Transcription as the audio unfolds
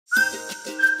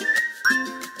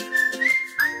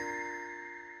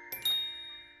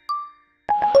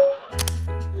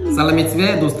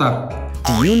Сәлеметсіз достар.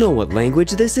 Do you know what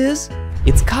language this is?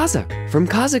 It's Kazakh from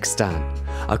Kazakhstan,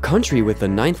 a country with the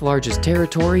 9th largest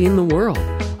territory in the world,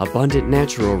 abundant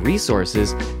natural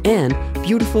resources, and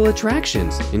beautiful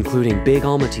attractions, including Big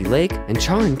Almaty Lake and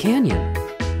Charan Canyon.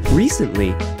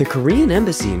 Recently, the Korean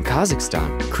Embassy in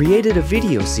Kazakhstan created a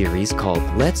video series called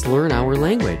Let's Learn Our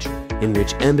Language, in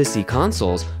which embassy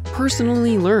consuls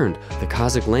personally learned the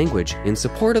Kazakh language in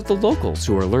support of the locals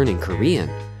who are learning Korean.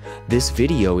 This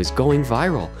video is going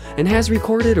viral and has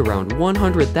recorded around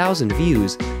 100,000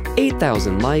 views,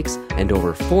 8,000 likes, and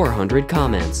over 400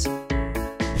 comments.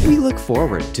 We look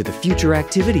forward to the future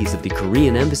activities of the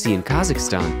Korean Embassy in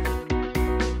Kazakhstan